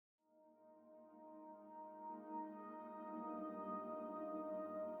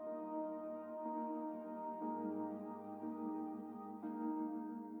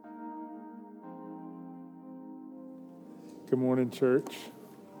Good morning, church.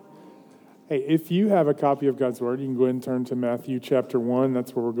 Hey, if you have a copy of God's Word, you can go ahead and turn to Matthew chapter 1.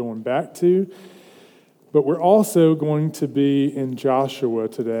 That's where we're going back to. But we're also going to be in Joshua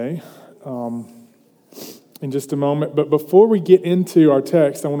today in just a moment. But before we get into our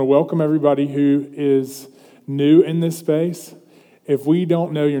text, I want to welcome everybody who is new in this space. If we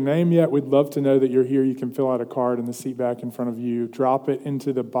don't know your name yet, we'd love to know that you're here. You can fill out a card in the seat back in front of you. Drop it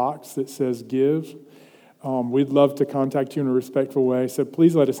into the box that says give. We'd love to contact you in a respectful way, so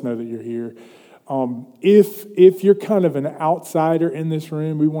please let us know that you're here. If you're kind of an outsider in this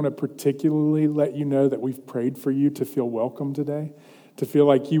room, we want to particularly let you know that we've prayed for you to feel welcome today, to feel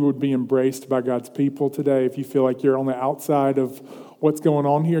like you would be embraced by God's people today. If you feel like you're on the outside of what's going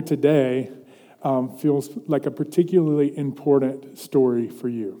on here today, feels like a particularly important story for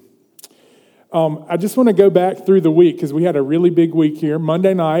you. I just want to go back through the week because we had a really big week here.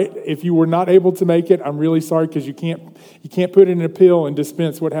 Monday night, if you were not able to make it, I'm really sorry because you can't put it in a pill and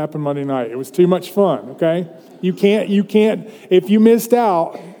dispense what happened Monday night. It was too much fun, okay? You can't, if you missed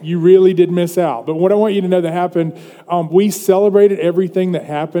out, you really did miss out. But what I want you to know that happened, we celebrated everything that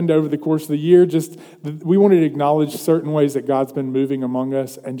happened over the course of the year. We wanted to acknowledge certain ways that God's been moving among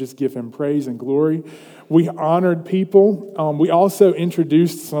us and just give Him praise and glory. We honored people. We also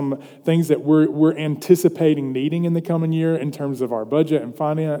introduced some things that we're anticipating needing in the coming year in terms of our budget and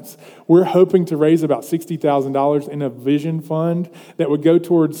finance. We're hoping to raise about $60,000 in a vision fund that would go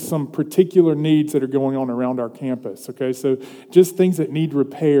towards some particular needs that are going on around our campus. Okay, so just things that need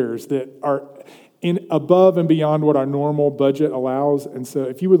repairs that are above and beyond what our normal budget allows. And so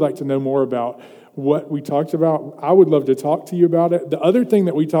if you would like to know more about what we talked about, I would love to talk to you about it. The other thing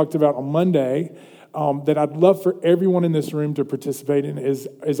that we talked about on Monday that I'd love for everyone in this room to participate in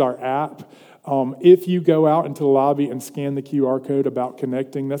is our app. If you go out into the lobby and scan the QR code about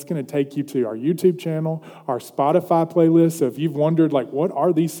connecting, that's going to take you to our YouTube channel, our Spotify playlist. So if you've wondered, what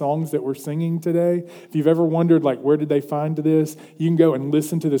are these songs that we're singing today? If you've ever wondered, where did they find this? You can go and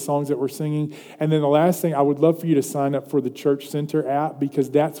listen to the songs that we're singing. And then the last thing, I would love for you to sign up for the Church Center app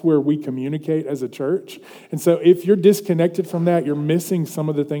because that's where we communicate as a church. And so if you're disconnected from that, you're missing some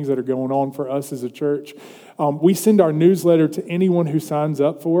of the things that are going on for us as a church. We send our newsletter to anyone who signs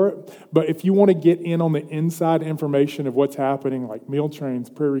up for it. But if you want to get in on the inside information of what's happening, like meal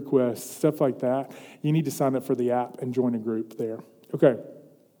trains, prayer requests, stuff like that, you need to sign up for the app and join a group there. Okay.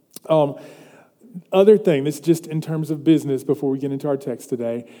 Other thing, this is just in terms of business before we get into our text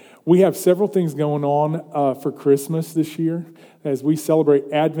today. We have several things going on for Christmas this year as we celebrate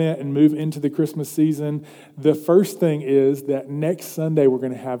Advent and move into the Christmas season. The first thing is that next Sunday we're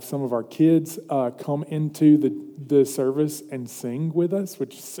going to have some of our kids come into the service and sing with us,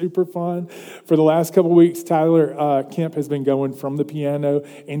 which is super fun. For the last couple of weeks, Tyler Kemp has been going from the piano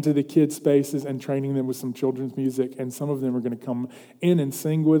into the kids' spaces and training them with some children's music, and some of them are going to come in and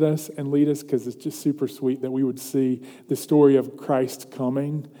sing with us and lead us because it's just super sweet that we would see the story of Christ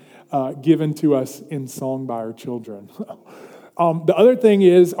coming given to us in song by our children. The other thing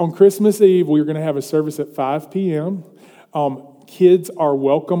is, on Christmas Eve, we're going to have a service at 5 p.m. Kids are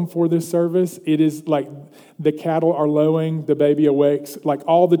welcome for this service. It is like the cattle are lowing, the baby awakes. Like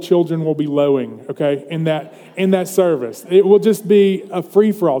all the children will be lowing, okay, in that service. It will just be a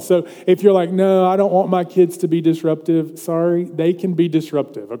free-for-all. So if you're like, no, I don't want my kids to be disruptive, sorry, they can be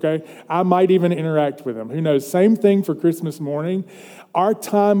disruptive, okay? I might even interact with them. Who knows? Same thing for Christmas morning. Our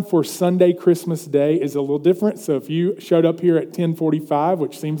time for Sunday, Christmas Day is a little different. So if you showed up here at 10:45,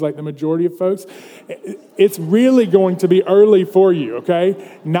 which seems like the majority of folks, it's really going to be early for you,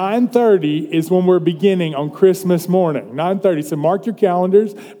 okay? 9:30 is when we're beginning on Christmas morning, 9:30. So mark your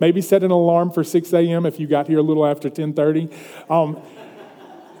calendars. Maybe set an alarm for 6 a.m. if you got here a little after 10:30.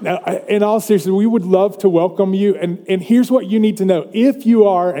 Now, in all seriousness, we would love to welcome you. And here's what you need to know. If you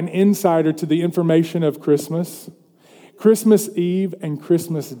are an insider to the information of Christmas Eve and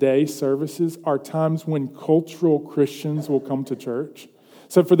Christmas Day services are times when cultural Christians will come to church.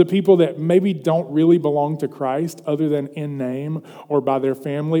 So for the people that maybe don't really belong to Christ other than in name or by their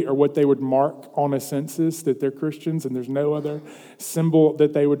family or what they would mark on a census that they're Christians and there's no other symbol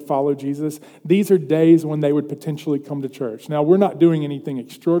that they would follow Jesus, these are days when they would potentially come to church. Now, we're not doing anything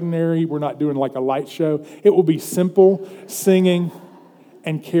extraordinary. We're not doing like a light show. It will be simple singing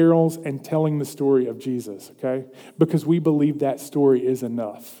and carols and telling the story of Jesus, okay? Because we believe that story is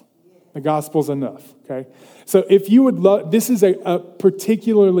enough. The gospel's enough, okay? So if you would love, this is a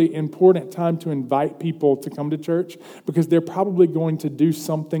particularly important time to invite people to come to church because they're probably going to do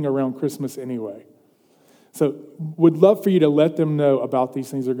something around Christmas anyway. So would love for you to let them know about these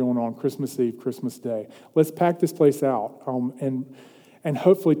things that are going on Christmas Eve, Christmas Day. Let's pack this place out and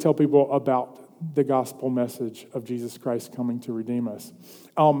hopefully tell people about the gospel message of Jesus Christ coming to redeem us.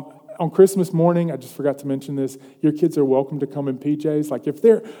 On Christmas morning, I just forgot to mention this, your kids are welcome to come in PJs. Like if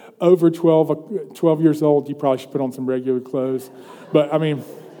they're over 12 years old, you probably should put on some regular clothes. But I mean,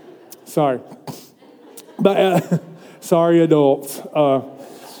 sorry. But sorry, adults.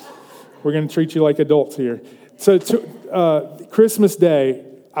 We're going to treat you like adults here. So Christmas Day,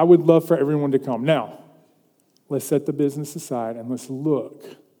 I would love for everyone to come. Now, let's set the business aside and let's look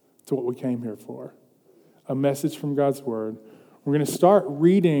to what we came here for. A message from God's Word. We're going to start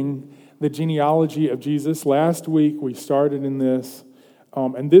reading the genealogy of Jesus. Last week, we started in this.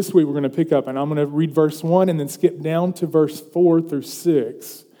 And this week, we're going to pick up, and I'm going to read verse 1 and then skip down to verse 4 through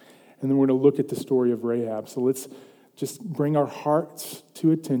 6. And then we're going to look at the story of Rahab. So let's just bring our hearts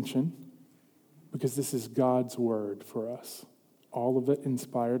to attention because this is God's Word for us. All of it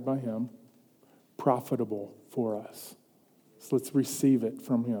inspired by Him, profitable for us. So let's receive it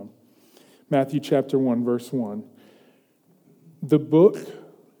from Him. Matthew chapter 1, verse 1. The book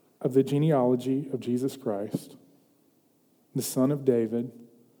of the genealogy of Jesus Christ, the son of David,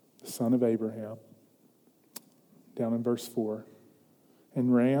 the son of Abraham, down in verse 4.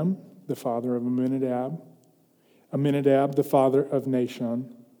 And Ram, the father of Amminadab, Amminadab, the father of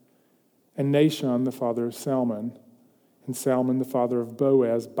Nahshon, and Nahshon, the father of Salmon, and Salmon, the father of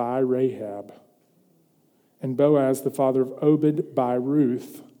Boaz by Rahab, and Boaz, the father of Obed by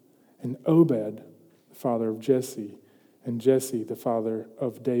Ruth, and Obed, the father of Jesse, and Jesse, the father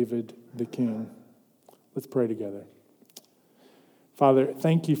of David the king. Let's pray together. Father,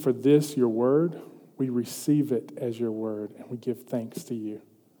 thank you for this, your word. We receive it as your word, and we give thanks to you.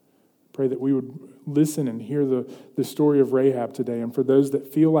 Pray that we would listen and hear the story of Rahab today, and for those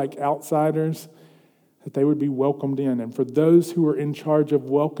that feel like outsiders, that they would be welcomed in. And for those who are in charge of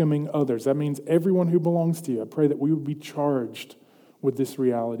welcoming others, that means everyone who belongs to you, I pray that we would be charged with this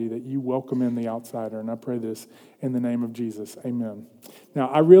reality that you welcome in the outsider. And I pray this in the name of Jesus. Amen. Now,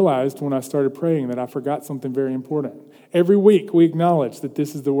 I realized when I started praying that I forgot something very important. Every week we acknowledge that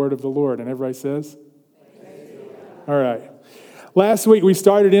this is the word of the Lord. And everybody says? All right. Last week, we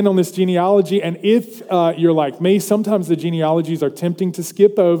started in on this genealogy, and if you're like me, sometimes the genealogies are tempting to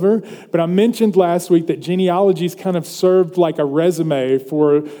skip over, but I mentioned last week that genealogies kind of served like a resume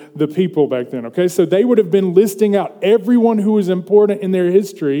for the people back then, okay? So they would have been listing out everyone who was important in their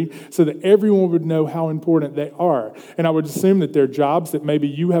history so that everyone would know how important they are. And I would assume that there are jobs that maybe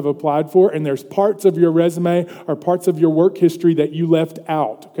you have applied for, and there's parts of your resume or parts of your work history that you left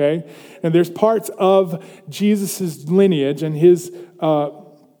out, okay? And there's parts of Jesus' lineage and his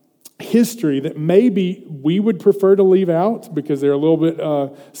history that maybe we would prefer to leave out because they're a little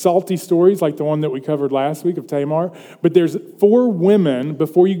bit salty stories like the one that we covered last week of Tamar. But there's 4 women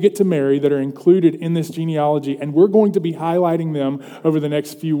before you get to Mary that are included in this genealogy, and we're going to be highlighting them over the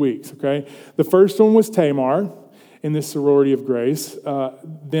next few weeks, okay? The first one was Tamar in this sorority of grace.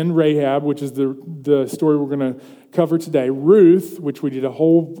 Then Rahab, which is the story we're going to cover today. Ruth, which we did a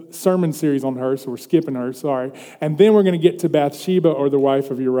whole sermon series on her, so we're skipping her, sorry. And then we're going to get to Bathsheba, or the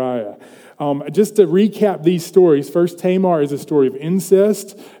wife of Uriah. Just to recap these stories, first Tamar is a story of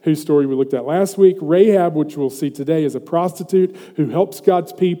incest, whose story we looked at last week. Rahab, which we'll see today, is a prostitute who helps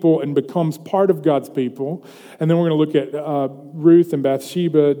God's people and becomes part of God's people. And then we're going to look at Ruth and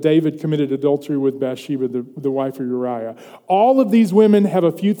Bathsheba. David committed adultery with Bathsheba, the wife of Uriah. All of these women have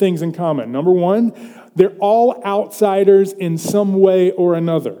a few things in common. Number one, they're all outsiders in some way or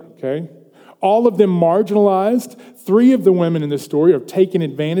another, okay? All of them marginalized. 3 of the women in this story are taken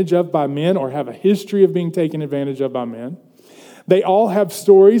advantage of by men or have a history of being taken advantage of by men. They all have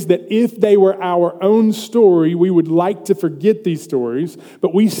stories that if they were our own story, we would like to forget these stories.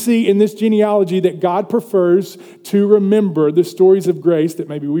 But we see in this genealogy that God prefers to remember the stories of grace that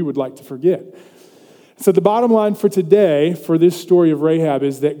maybe we would like to forget. So the bottom line for today, for this story of Rahab,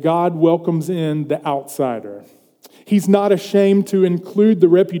 is that God welcomes in the outsider. He's not ashamed to include the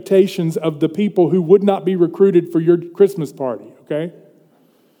reputations of the people who would not be recruited for your Christmas party, okay?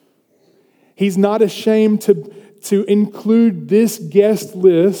 He's not ashamed to include this guest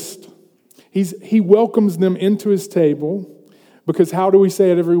list. He welcomes them into his table because how do we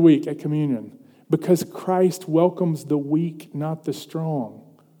say it every week at communion? Because Christ welcomes the weak, not the strong.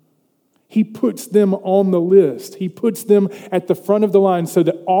 He puts them on the list. He puts them at the front of the line so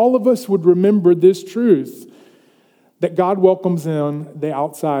that all of us would remember this truth, that God welcomes in the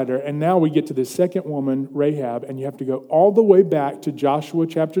outsider. And now we get to the second woman, Rahab, and you have to go all the way back to Joshua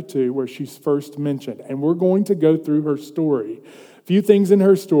chapter 2, where she's first mentioned. And we're going to go through her story. A few things in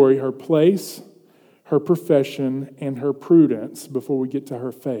her story: her place, her profession, and her prudence before we get to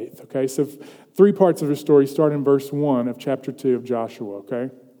her faith. Okay, so 3 parts of her story start in verse 1 of chapter 2 of Joshua, okay?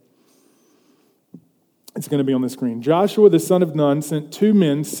 It's going to be on the screen. Joshua the son of Nun sent 2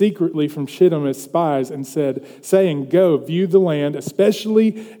 men secretly from Shittim as spies and saying, "Go, view the land,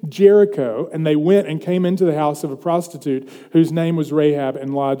 especially Jericho." And they went and came into the house of a prostitute whose name was Rahab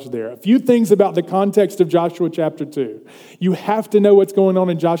and lodged there. A few things about the context of Joshua chapter 2. You have to know what's going on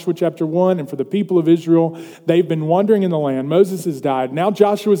in Joshua chapter 1. And for the people of Israel, they've been wandering in the land. Moses has died. Now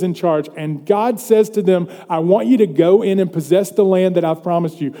Joshua's in charge. And God says to them, "I want you to go in and possess the land that I've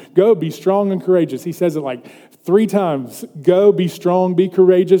promised you. Go, be strong and courageous." He says it like 3 times. Go, be strong, be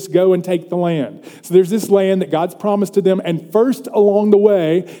courageous, go and take the land. So there's this land that God's promised to them, and first along the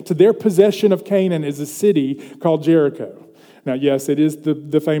way to their possession of Canaan is a city called Jericho. Now, yes, it is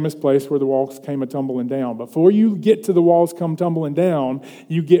the famous place where the walls came a-tumbling down. But before you get to the walls come tumbling down,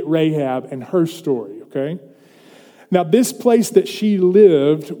 you get Rahab and her story, okay? Now, this place that she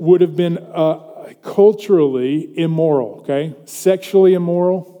lived would have been culturally immoral, okay? Sexually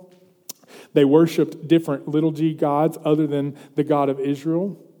immoral. They worshiped different little g gods other than the God of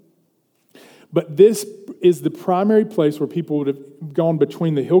Israel. But this is the primary place where people would have gone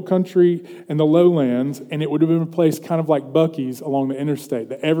between the hill country and the lowlands, and it would have been a place kind of like Buc-ee's along the interstate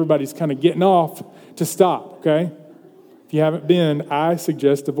that everybody's kind of getting off to stop, okay? If you haven't been, I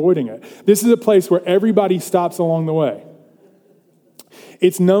suggest avoiding it. This is a place where everybody stops along the way.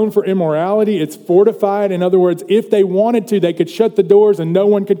 It's known for immorality. It's fortified. In other words, if they wanted to, they could shut the doors and no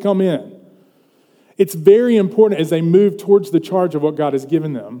one could come in. It's very important as they move towards the charge of what God has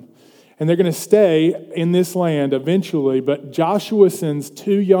given them. And they're going to stay in this land eventually, but Joshua sends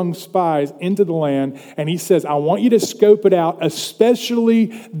 2 young spies into the land, and he says, "I want you to scope it out,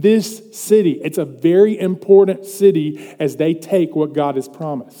 especially this city." It's a very important city as they take what God has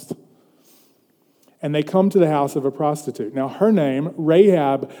promised. And they come to the house of a prostitute. Now, her name,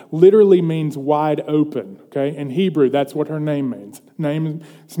 Rahab, literally means wide open, okay? In Hebrew, that's what her name means. Names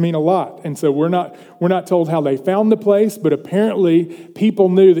mean a lot. And so we're not told how they found the place, but apparently people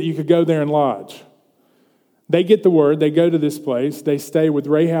knew that you could go there and lodge. They get the word, they go to this place, they stay with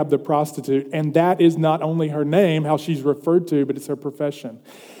Rahab the prostitute, and that is not only her name, how she's referred to, but it's her profession.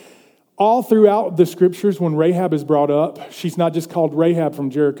 All throughout the scriptures, when Rahab is brought up, she's not just called Rahab from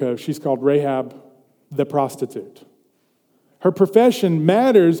Jericho, she's called Rahab the prostitute. Her profession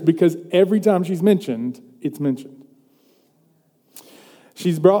matters because every time she's mentioned, it's mentioned.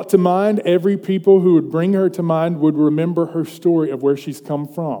 She's brought to mind. Every people who would bring her to mind would remember her story of where she's come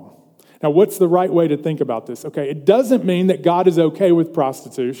from. Now, what's the right way to think about this? Okay, it doesn't mean that God is okay with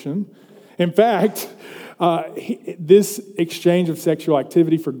prostitution. In fact, this exchange of sexual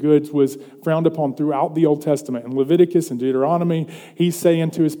activity for goods was frowned upon throughout the Old Testament. In Leviticus and Deuteronomy, he's saying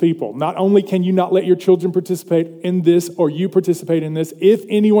to his people, not only can you not let your children participate in this or you participate in this, if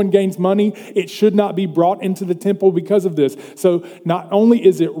anyone gains money, it should not be brought into the temple because of this. So not only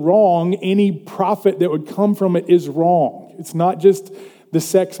is it wrong, any profit that would come from it is wrong. It's not just the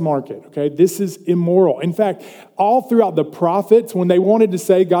sex market, okay? This is immoral. In fact, all throughout the prophets, when they wanted to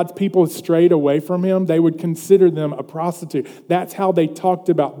say God's people strayed away from him, they would consider them a prostitute. That's how they talked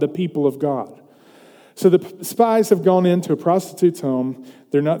about the people of God. So the spies have gone into a prostitute's home.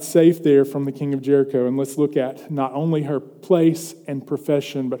 They're not safe there from the king of Jericho. And let's look at not only her place and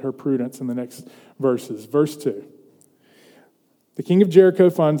profession, but her prudence in the next verses. Verse 2. The king of Jericho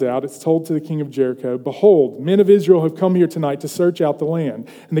finds out, it's told to the king of Jericho, "Behold, men of Israel have come here tonight to search out the land."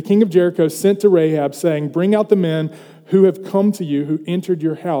 And the king of Jericho sent to Rahab, saying, "Bring out the men who have come to you, who entered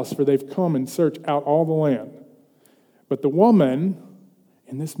your house, for they've come and searched out all the land." But the woman,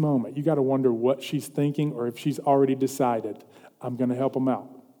 in this moment, you got to wonder what she's thinking or if she's already decided, "I'm going to help them out."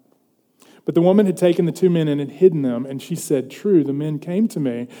 But the woman had taken the 2 men and had hidden them, and she said, "True, the men came to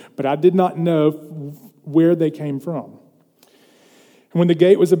me, but I did not know where they came from. And when the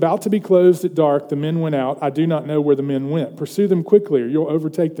gate was about to be closed at dark, the men went out. I do not know where the men went. Pursue them quickly or you'll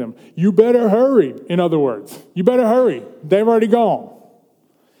overtake them." You better hurry, in other words. You better hurry. They've already gone.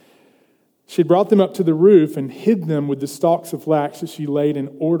 She brought them up to the roof and hid them with the stalks of flax that she laid in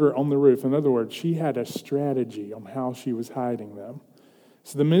order on the roof. In other words, she had a strategy on how she was hiding them.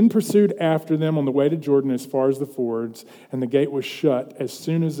 So the men pursued after them on the way to Jordan as far as the fords, and the gate was shut as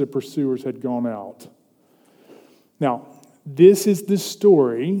soon as the pursuers had gone out. Now, this is the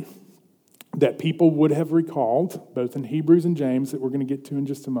story that people would have recalled, both in Hebrews and James, that we're going to get to in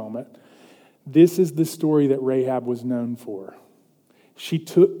just a moment. This is the story that Rahab was known for. She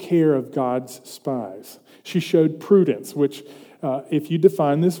took care of God's spies. She showed prudence, which, if you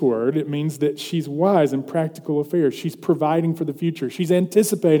define this word, it means that she's wise in practical affairs. She's providing for the future. She's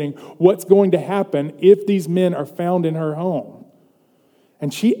anticipating what's going to happen if these men are found in her home.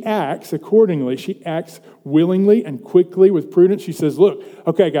 And she acts accordingly. She acts willingly and quickly with prudence. She says, look,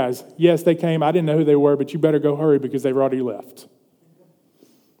 okay, guys, yes, they came. I didn't know who they were, but you better go hurry because they've already left.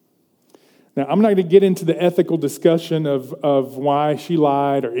 Now, I'm not going to get into the ethical discussion of why she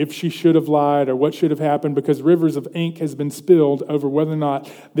lied or if she should have lied or what should have happened, because rivers of ink has been spilled over whether or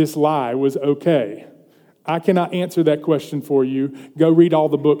not this lie was okay. I cannot answer that question for you. Go read all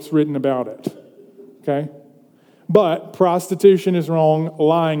the books written about it. Okay? But prostitution is wrong,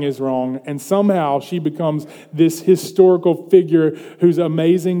 lying is wrong, and somehow she becomes this historical figure who's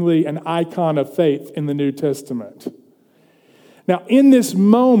amazingly an icon of faith in the New Testament. Now, in this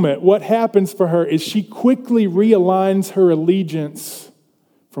moment, what happens for her is she quickly realigns her allegiance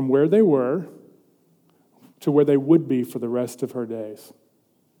from where they were to where they would be for the rest of her days.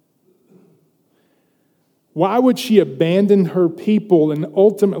 Why would she abandon her people and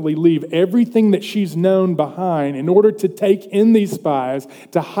ultimately leave everything that she's known behind in order to take in these spies,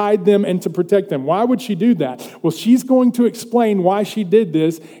 to hide them and to protect them? Why would she do that? Well, she's going to explain why she did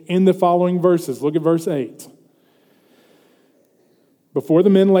this in the following verses. Look at verse 8. Before the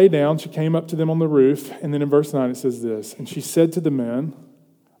men lay down, she came up to them on the roof. And then in verse 9 it says this, and she said to the men,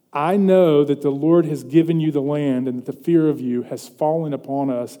 I know that the Lord has given you the land and that the fear of you has fallen upon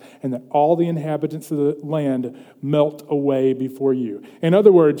us and that all the inhabitants of the land melt away before you. In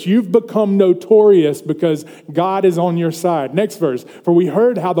other words, you've become notorious because God is on your side. Next verse, for we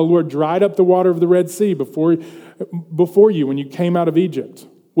heard how the Lord dried up the water of the Red Sea before you when you came out of Egypt.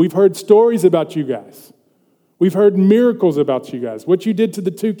 We've heard stories about you guys. We've heard miracles about you guys. What you did to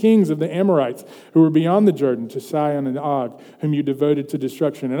the two kings of the Amorites who were beyond the Jordan, to Sihon and Og, whom you devoted to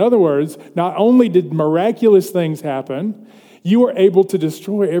destruction. In other words, not only did miraculous things happen, you were able to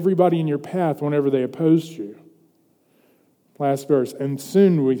destroy everybody in your path whenever they opposed you. Last verse. And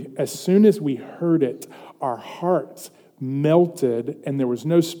as soon as we heard it, our hearts melted, and there was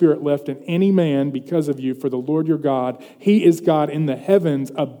no spirit left in any man because of you, for the Lord your God, He is God in the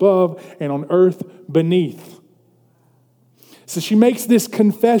heavens above and on earth beneath. So she makes this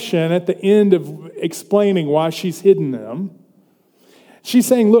confession at the end of explaining why she's hidden them. She's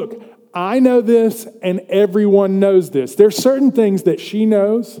saying, look, I know this and everyone knows this. There's certain things that she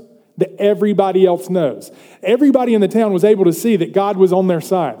knows that everybody else knows. Everybody in the town was able to see that God was on their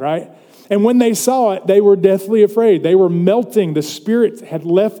side, right? And when they saw it, they were deathly afraid. They were melting. The spirit had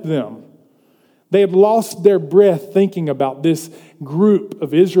left them. They had lost their breath thinking about this group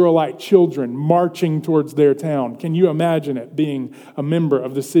of Israelite children marching towards their town. Can you imagine it being a member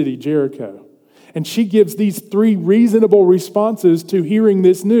of the city, Jericho? And she gives these 3 reasonable responses to hearing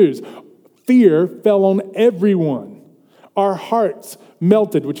this news. Fear fell on everyone. Our hearts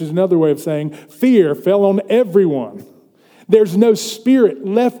melted, which is another way of saying fear fell on everyone. There's no spirit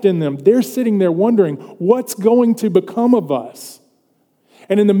left in them. They're sitting there wondering, what's going to become of us?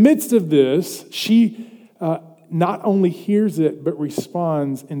 And in the midst of this, she not only hears it, but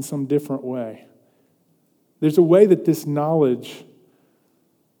responds in some different way. There's a way that this knowledge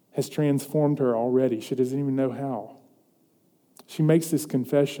has transformed her already. She doesn't even know how. She makes this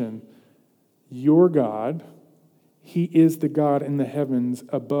confession, your God, He is the God in the heavens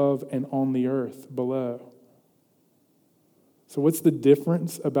above and on the earth below. So what's the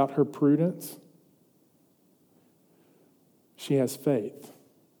difference about her prudence? She has faith.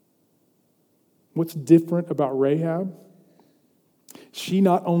 What's different about Rahab? She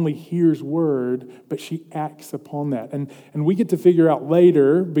not only hears word, but she acts upon that. And we get to figure out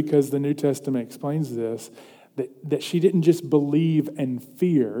later, because the New Testament explains this, that she didn't just believe and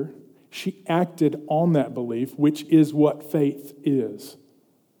fear. She acted on that belief, which is what faith is.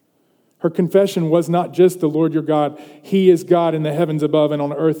 Her confession was not just the Lord your God, He is God in the heavens above and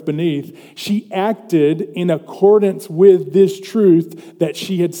on earth beneath. She acted in accordance with this truth that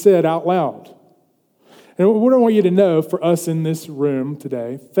she had said out loud. And what I want you to know for us in this room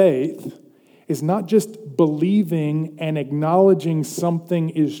today, faith is not just believing and acknowledging something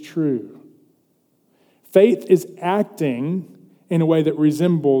is true. Faith is acting in a way that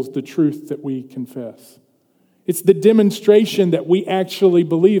resembles the truth that we confess. It's the demonstration that we actually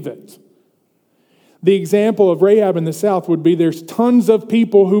believe it. The example of Rahab in the South would be there's tons of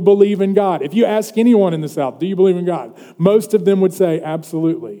people who believe in God. If you ask anyone in the South, do you believe in God? Most of them would say,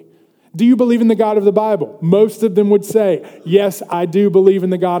 absolutely. Do you believe in the God of the Bible? Most of them would say, yes, I do believe in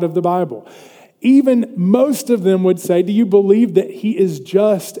the God of the Bible. Even most of them would say, do you believe that He is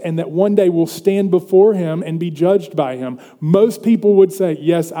just and that one day we'll stand before Him and be judged by Him? Most people would say,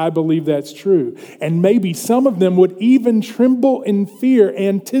 yes, I believe that's true. And maybe some of them would even tremble in fear,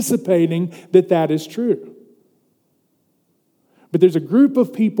 anticipating that that is true. But there's a group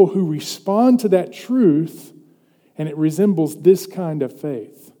of people who respond to that truth And it resembles this kind of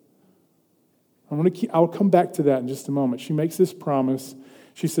faith. I'll come back to that in just a moment. She makes this promise.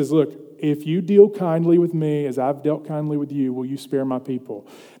 She says, look, if you deal kindly with me as I've dealt kindly with you, will you spare my people?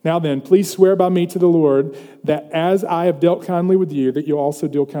 Now then, please swear by me to the Lord that as I have dealt kindly with you, that you'll also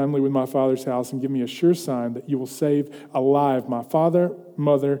deal kindly with my father's house, and give me a sure sign that you will save alive my father,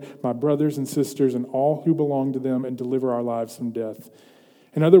 mother, my brothers and sisters, and all who belong to them, and deliver our lives from death.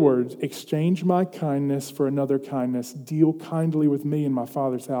 In other words, exchange my kindness for another kindness. Deal kindly with me in my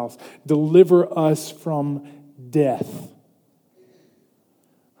father's house. Deliver us from death.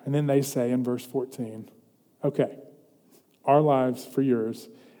 And then they say in verse 14, okay, our lives for yours,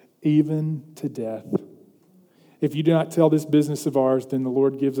 even to death. If you do not tell this business of ours, then the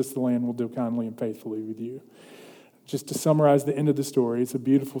Lord gives us the land. We'll deal kindly and faithfully with you. Just to summarize the end of the story, it's a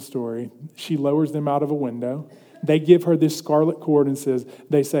beautiful story. She lowers them out of a window. They give her this scarlet cord and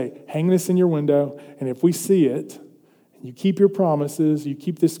they say, hang this in your window, and if we see it, you keep your promises, you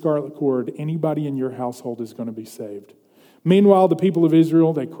keep this scarlet cord, anybody in your household is going to be saved. Meanwhile, the people of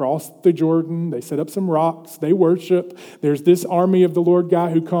Israel, they cross the Jordan, they set up some rocks, they worship. There's this army of the Lord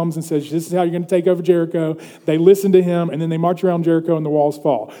guy who comes and says, this is how you're going to take over Jericho. They listen to him, and then they march around Jericho and the walls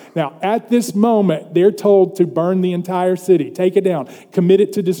fall. Now, at this moment, they're told to burn the entire city, take it down, commit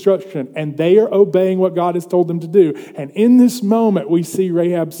it to destruction, and they are obeying what God has told them to do. And in this moment, we see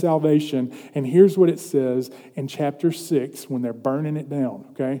Rahab's salvation, and here's what it says in chapter 6 when they're burning it down,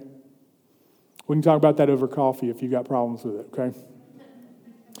 okay? We can talk about that over coffee if you got problems with it, okay?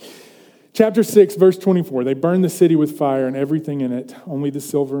 Chapter 6, verse 24. They burned the city with fire and everything in it, only the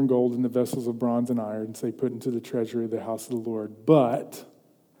silver and gold and the vessels of bronze and iron they put into the treasury of the house of the Lord. But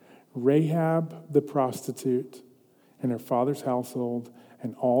Rahab the prostitute and her father's household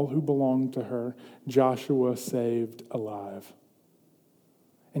and all who belonged to her, Joshua saved alive.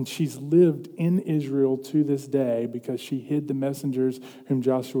 And she's lived in Israel to this day because she hid the messengers whom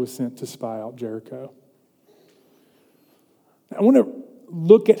Joshua sent to spy out Jericho. I want to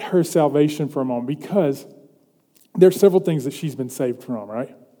look at her salvation for a moment because there's several things that she's been saved from,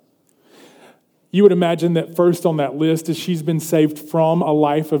 right? You would imagine that first on that list is she's been saved from a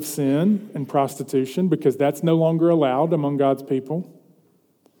life of sin and prostitution because that's no longer allowed among God's people.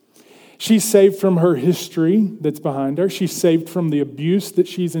 She's saved from her history that's behind her. She's saved from the abuse that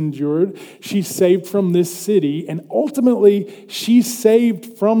she's endured. She's saved from this city. And ultimately, she's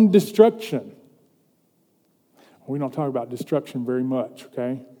saved from destruction. We don't talk about destruction very much,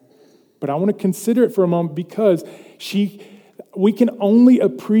 okay? But I want to consider it for a moment because we can only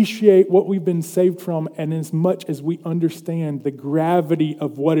appreciate what we've been saved from and as much as we understand the gravity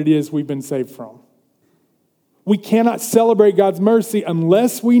of what it is we've been saved from. We cannot celebrate God's mercy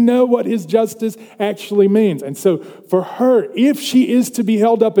unless we know what his justice actually means. And so for her, if she is to be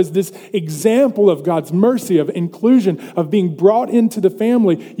held up as this example of God's mercy, of inclusion, of being brought into the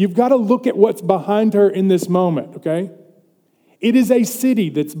family, you've got to look at what's behind her in this moment, okay? It is a city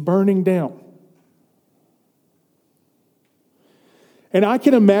that's burning down. And I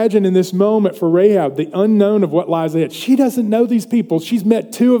can imagine in this moment for Rahab, the unknown of what lies ahead. She doesn't know these people. She's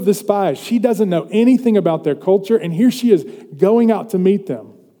met two of the spies. She doesn't know anything about their culture. And here she is going out to meet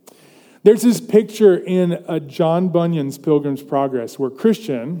them. There's this picture in John Bunyan's Pilgrim's Progress where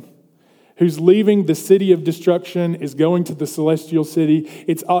Christian, who's leaving the city of destruction, is going to the celestial city.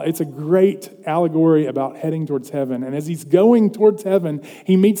 It's a great allegory about heading towards heaven. And as he's going towards heaven,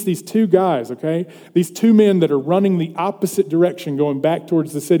 he meets these two guys, okay? These two men that are running the opposite direction, going back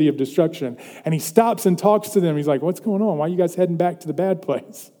towards the city of destruction. And he stops and talks to them. He's like, what's going on? Why are you guys heading back to the bad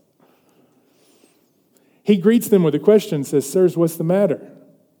place? He greets them with a question, says, sirs, what's the matter?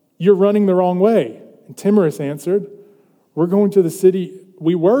 You're running the wrong way. And Timorous answered, we were going to the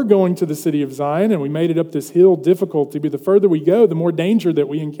city of Zion, and we made it up this hill difficulty, but the further we go, the more danger that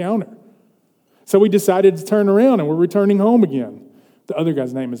we encounter. So we decided to turn around, and we're returning home again. The other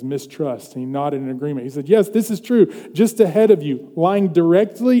guy's name is Mistrust, and he nodded in agreement. He said, yes, this is true. Just ahead of you, lying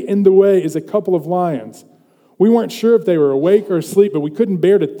directly in the way, is a couple of lions. We weren't sure if they were awake or asleep, but we couldn't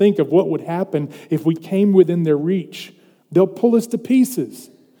bear to think of what would happen if we came within their reach. They'll pull us to pieces.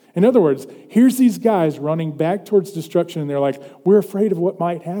 In other words, here's these guys running back towards destruction, and they're like, we're afraid of what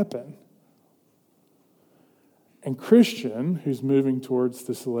might happen. And Christian, who's moving towards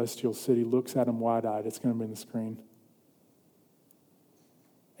the celestial city, looks at him wide-eyed. It's going to be on the screen.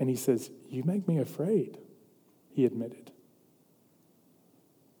 And he says, you make me afraid, he admitted.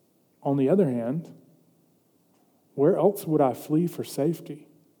 On the other hand, where else would I flee for safety?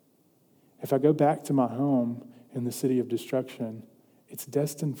 If I go back to my home in the city of destruction, it's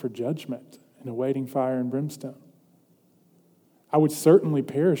destined for judgment and awaiting fire and brimstone. I would certainly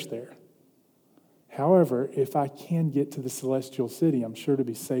perish there. However, if I can get to the celestial city, I'm sure to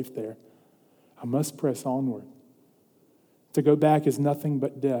be safe there. I must press onward. To go back is nothing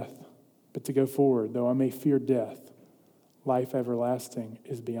but death, but to go forward, though I may fear death, life everlasting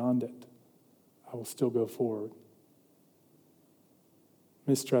is beyond it. I will still go forward.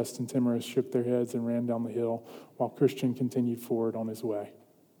 Mistrust and timorous shook their heads and ran down the hill, while Christian continued forward on his way.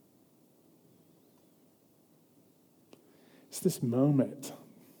 It's this moment.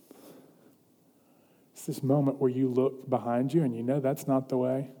 It's this moment where you look behind you and you know that's not the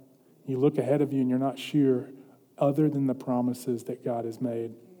way. You look ahead of you and you're not sure other than the promises that God has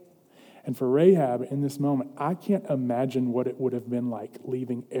made. And for Rahab in this moment, I can't imagine what it would have been like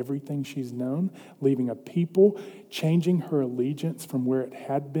leaving everything she's known, leaving a people, changing her allegiance from where it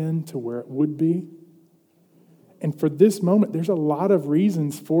had been to where it would be. And for this moment, there's a lot of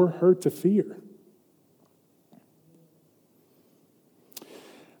reasons for her to fear.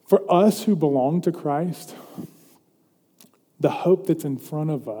 For us who belong to Christ, the hope that's in front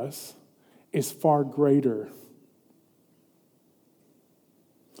of us is far greater.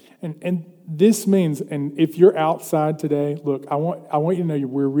 And this means, and if you're outside today, look, I want you to know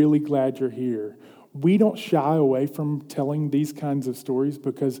we're really glad you're here. We don't shy away from telling these kinds of stories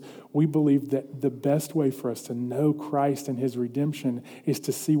because we believe that the best way for us to know Christ and his redemption is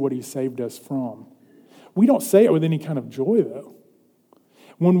to see what he saved us from. We don't say it with any kind of joy, though.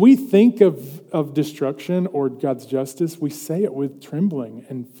 When we think of destruction or God's justice, we say it with trembling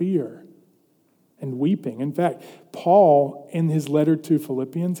and fear and weeping. In fact, Paul, in his letter to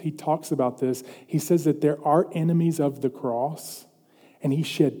Philippians, he talks about this. He says that there are enemies of the cross, and he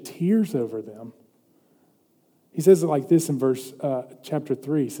shed tears over them. He says it like this in chapter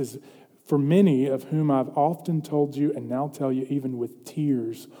 3. He says, "For many of whom I've often told you and now tell you even with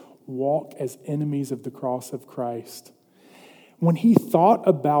tears, walk as enemies of the cross of Christ." When he thought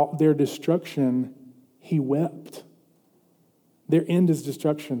about their destruction, he wept. Their end is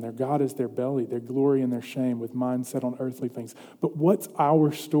destruction. Their God is their belly, their glory and their shame, with minds set on earthly things. But what's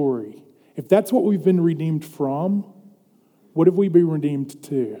our story? If that's what we've been redeemed from, what have we been redeemed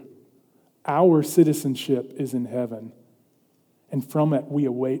to? Our citizenship is in heaven. And from it, we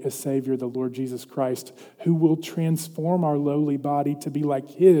await a Savior, the Lord Jesus Christ, who will transform our lowly body to be like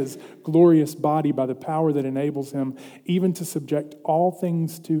his glorious body by the power that enables him even to subject all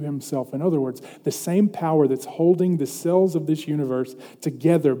things to himself. In other words, the same power that's holding the cells of this universe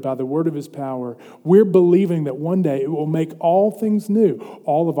together by the word of his power, we're believing that one day it will make all things new,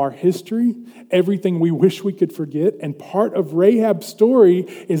 all of our history, everything we wish we could forget. And part of Rahab's story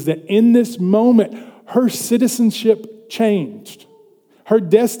is that in this moment, her citizenship changed. Her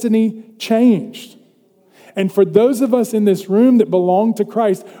destiny changed. And for those of us in this room that belong to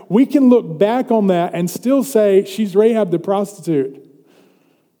Christ, we can look back on that and still say, she's Rahab the prostitute.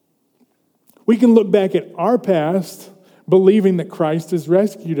 We can look back at our past believing that Christ has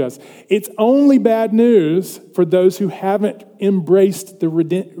rescued us. It's only bad news for those who haven't embraced the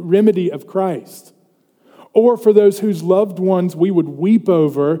remedy of Christ, or for those whose loved ones we would weep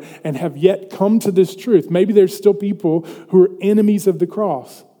over and have yet come to this truth. Maybe there's still people who are enemies of the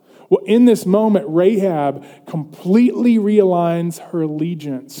cross. Well, in this moment, Rahab completely realigns her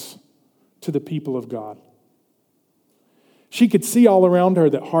allegiance to the people of God. She could see all around her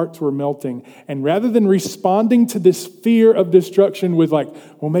that hearts were melting. And rather than responding to this fear of destruction with like,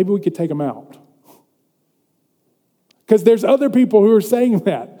 well, maybe we could take them out. Because there's other people who are saying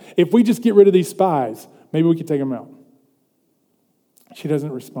that. If we just get rid of these spies, maybe we could take them out. She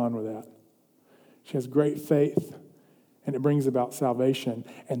doesn't respond with that. She has great faith, and it brings about salvation.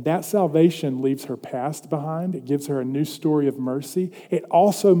 And that salvation leaves her past behind. It gives her a new story of mercy. It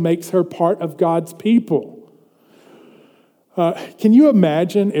also makes her part of God's people. Can you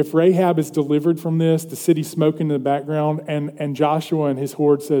imagine if Rahab is delivered from this, the city smoking in the background, and Joshua and his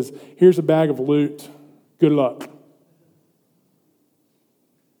horde says, here's a bag of loot. Good luck.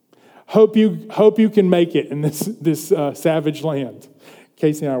 Hope you can make it in this savage land.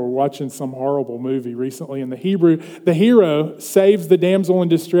 Casey and I were watching some horrible movie recently, and the hero saves the damsel in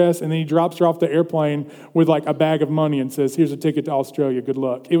distress, and then he drops her off the airplane with like a bag of money and says, here's a ticket to Australia, good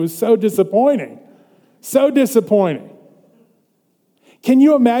luck. It was so disappointing. So disappointing. Can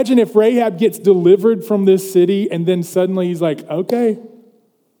you imagine if Rahab gets delivered from this city and then suddenly he's like, okay,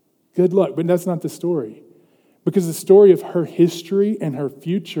 good luck. But that's not the story. Because the story of her history and her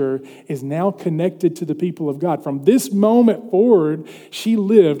future is now connected to the people of God. From this moment forward, she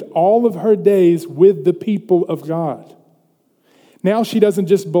lived all of her days with the people of God. Now she doesn't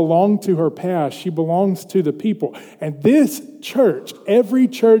just belong to her past, she belongs to the people. And this church, every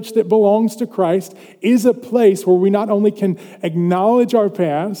church that belongs to Christ, is a place where we not only can acknowledge our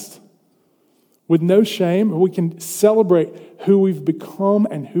past, with no shame. We can celebrate who we've become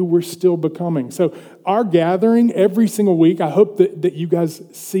and who we're still becoming. So our gathering every single week, I hope that you guys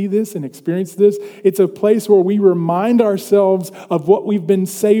see this and experience this. It's a place where we remind ourselves of what we've been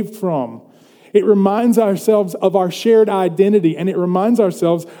saved from. It reminds ourselves of our shared identity, and it reminds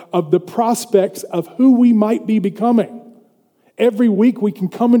ourselves of the prospects of who we might be becoming. Every week we can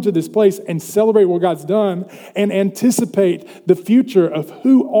come into this place and celebrate what God's done and anticipate the future of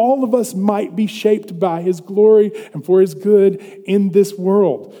who all of us might be shaped by His glory and for His good in this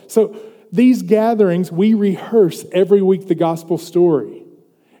world. So these gatherings, we rehearse every week the gospel story.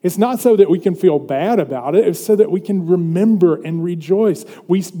 It's not so that we can feel bad about it. It's so that we can remember and rejoice.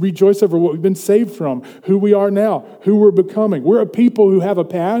 We rejoice over what we've been saved from, who we are now, who we're becoming. We're a people who have a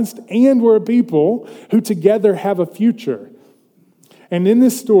past, and we're a people who together have a future. And in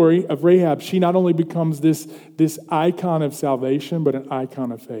this story of Rahab, she not only becomes this icon of salvation, but an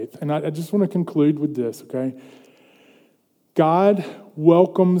icon of faith. And I just want to conclude with this, okay? God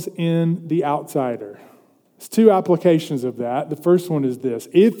welcomes in the outsider. There's two applications of that. The first one is this.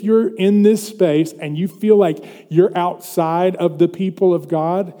 If you're in this space and you feel like you're outside of the people of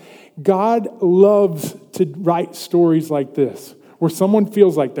God, God loves to write stories like this, where someone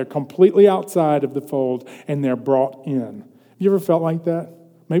feels like they're completely outside of the fold and they're brought in. You ever felt like that?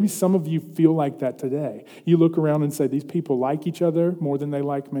 Maybe some of you feel like that today. You look around and say, these people like each other more than they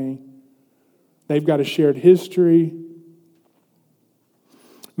like me. They've got a shared history.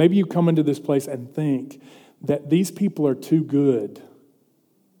 Maybe you come into this place and think that these people are too good.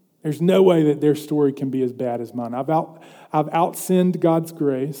 There's no way that their story can be as bad as mine. I've outsinned God's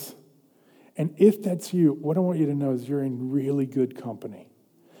grace. And if that's you, what I want you to know is you're in really good company.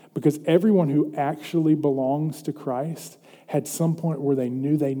 Because everyone who actually belongs to Christ had some point where they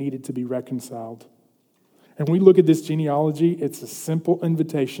knew they needed to be reconciled. And when we look at this genealogy, it's a simple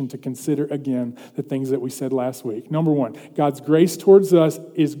invitation to consider again the things that we said last week. Number one, God's grace towards us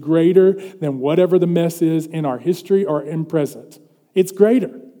is greater than whatever the mess is in our history or in present. It's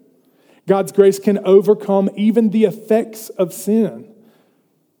greater. God's grace can overcome even the effects of sin.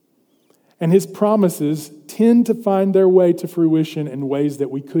 And His promises tend to find their way to fruition in ways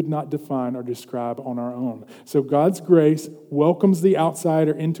that we could not define or describe on our own. So God's grace welcomes the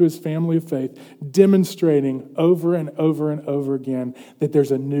outsider into His family of faith, demonstrating over and over and over again that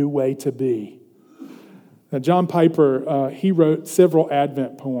there's a new way to be. Now, John Piper, he wrote several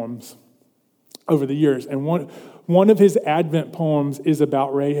Advent poems over the years, and one of his Advent poems is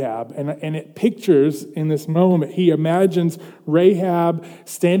about Rahab, and it pictures in this moment, he imagines Rahab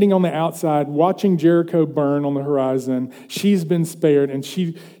standing on the outside, watching Jericho burn on the horizon. She's been spared, and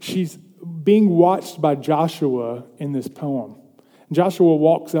she's being watched by Joshua in this poem. Joshua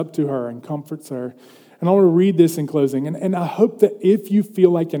walks up to her and comforts her. And I want to read this in closing, and I hope that if you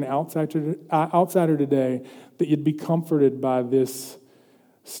feel like an outsider today, that you'd be comforted by this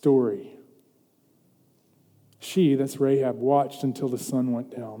story. She, that's Rahab, watched until the sun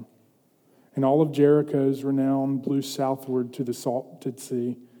went down, and all of Jericho's renown blew southward to the salted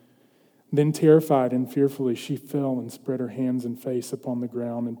sea. Then, terrified and fearfully, she fell and spread her hands and face upon the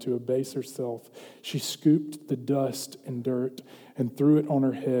ground, and to abase herself, she scooped the dust and dirt and threw it on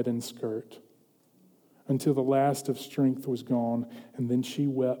her head and skirt, until the last of strength was gone, and then she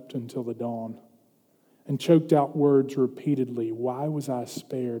wept until the dawn, and choked out words repeatedly, "Why was I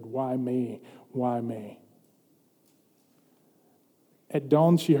spared? Why me? Why me?" At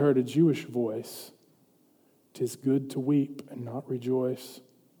dawn she heard a Jewish voice. "'Tis good to weep and not rejoice."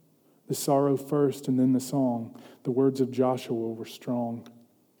 The sorrow first and then the song. The words of Joshua were strong.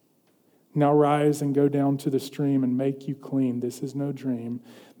 "Now rise and go down to the stream and make you clean. This is no dream.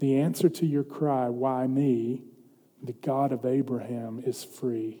 The answer to your cry, why me? The God of Abraham is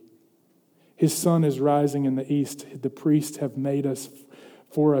free. His sun is rising in the east. The priests have made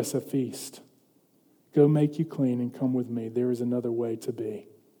for us a feast. Go make you clean and come with me. There is another way to be."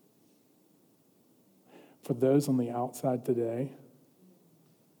 For those on the outside today,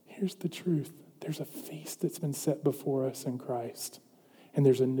 here's the truth. There's a feast that's been set before us in Christ. And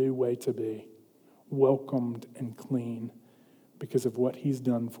there's a new way to be, welcomed and clean because of what He's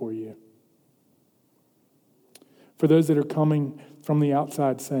done for you. For those that are coming from the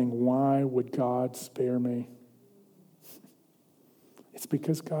outside saying, "Why would God spare me?" It's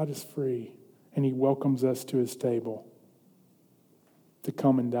because God is free. And He welcomes us to His table to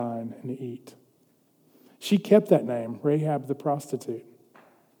come and dine and eat. She kept that name, Rahab the prostitute,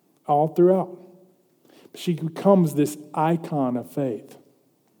 all throughout. She becomes this icon of faith.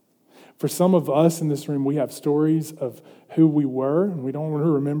 For some of us in this room, we have stories of who we were, and we don't want to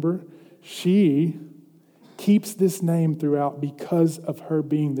remember. She keeps this name throughout because of her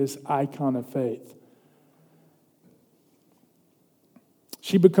being this icon of faith.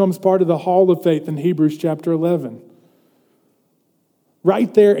 She becomes part of the hall of faith in Hebrews chapter 11.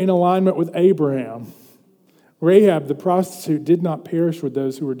 Right there in alignment with Abraham. Rahab, the prostitute, did not perish with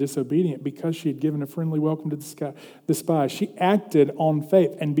those who were disobedient because she had given a friendly welcome to the spies. She acted on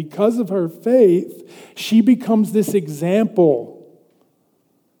faith. And because of her faith, she becomes this example.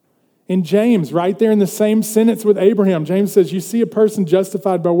 In James, right there in the same sentence with Abraham, James says, you see a person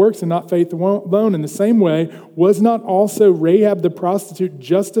justified by works and not faith alone. In the same way, was not also Rahab the prostitute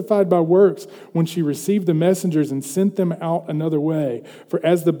justified by works when she received the messengers and sent them out another way? For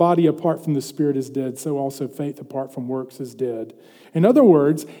as the body apart from the spirit is dead, so also faith apart from works is dead. In other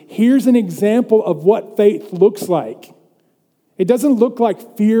words, here's an example of what faith looks like. It doesn't look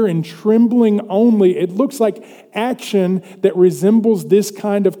like fear and trembling only. It looks like action that resembles this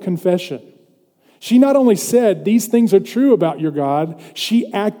kind of confession. She not only said, these things are true about your God,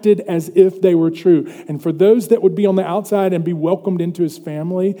 she acted as if they were true. And for those that would be on the outside and be welcomed into his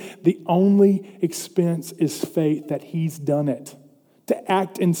family, the only expense is faith that he's done it. To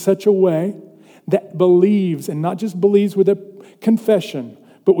act in such a way that believes, and not just believes with a confession,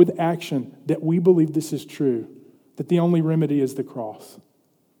 but with action, that we believe this is true. That the only remedy is the cross.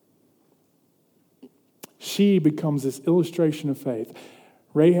 She becomes this illustration of faith.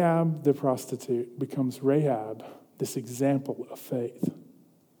 Rahab, the prostitute, becomes Rahab, this example of faith.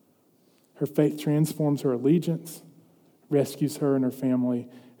 Her faith transforms her allegiance, rescues her and her family,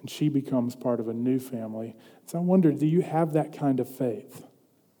 and she becomes part of a new family. So I wonder, do you have that kind of faith?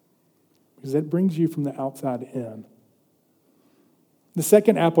 Because that brings you from the outside in. The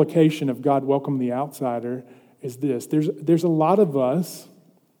second application of God welcome the outsider is this. There's a lot of us,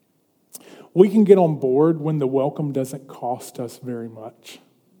 we can get on board when the welcome doesn't cost us very much.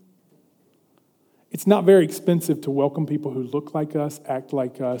 It's not very expensive to welcome people who look like us, act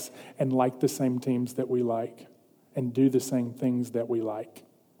like us, and like the same teams that we like, and do the same things that we like.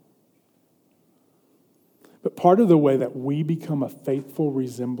 But part of the way that we become a faithful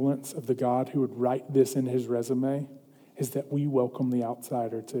resemblance of the God who would write this in his resume is that we welcome the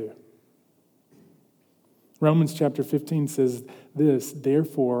outsider too. Romans chapter 15 says this,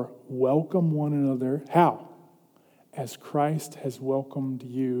 therefore, welcome one another. How? As Christ has welcomed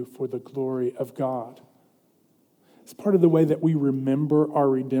you for the glory of God. It's part of the way that we remember our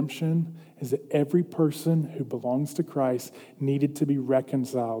redemption is that every person who belongs to Christ needed to be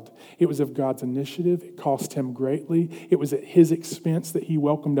reconciled. It was of God's initiative. It cost him greatly. It was at his expense that he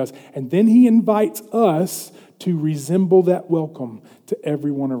welcomed us. And then he invites us to resemble that welcome to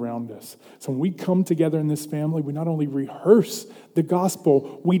everyone around us. So when we come together in this family, we not only rehearse the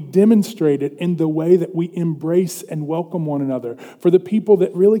gospel, we demonstrate it in the way that we embrace and welcome one another for the people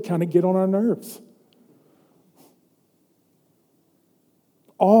that really kind of get on our nerves.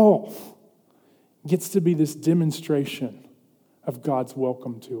 All gets to be this demonstration of God's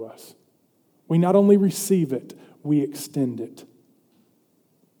welcome to us. We not only receive it, we extend it.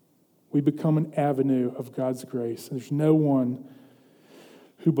 We become an avenue of God's grace. There's no one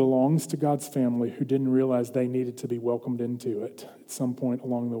who belongs to God's family who didn't realize they needed to be welcomed into it at some point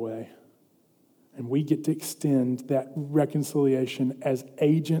along the way. And we get to extend that reconciliation as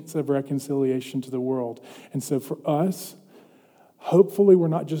agents of reconciliation to the world. And so for us, hopefully we're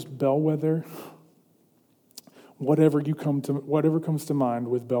not just bellwether, whatever comes to mind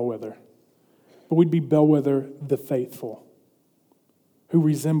with bellwether, but we'd be bellwether the faithful, who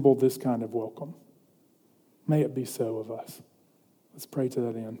resemble this kind of welcome. May it be so of us. Let's pray to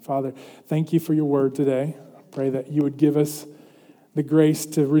that end. Father, thank you for your word today. I pray that you would give us the grace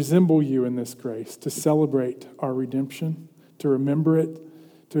to resemble you in this grace, to celebrate our redemption, to remember it,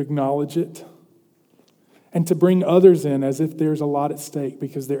 to acknowledge it, and to bring others in as if there's a lot at stake,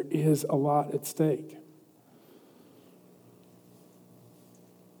 because there is a lot at stake.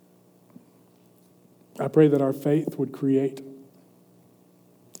 I pray that our faith would create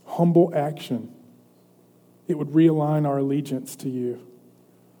humble action. It would realign our allegiance to you.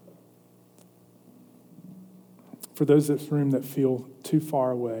 For those in this room that feel too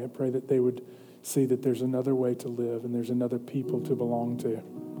far away, I pray that they would see that there's another way to live and there's another people to belong to.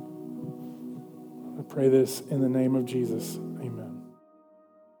 I pray this in the name of Jesus.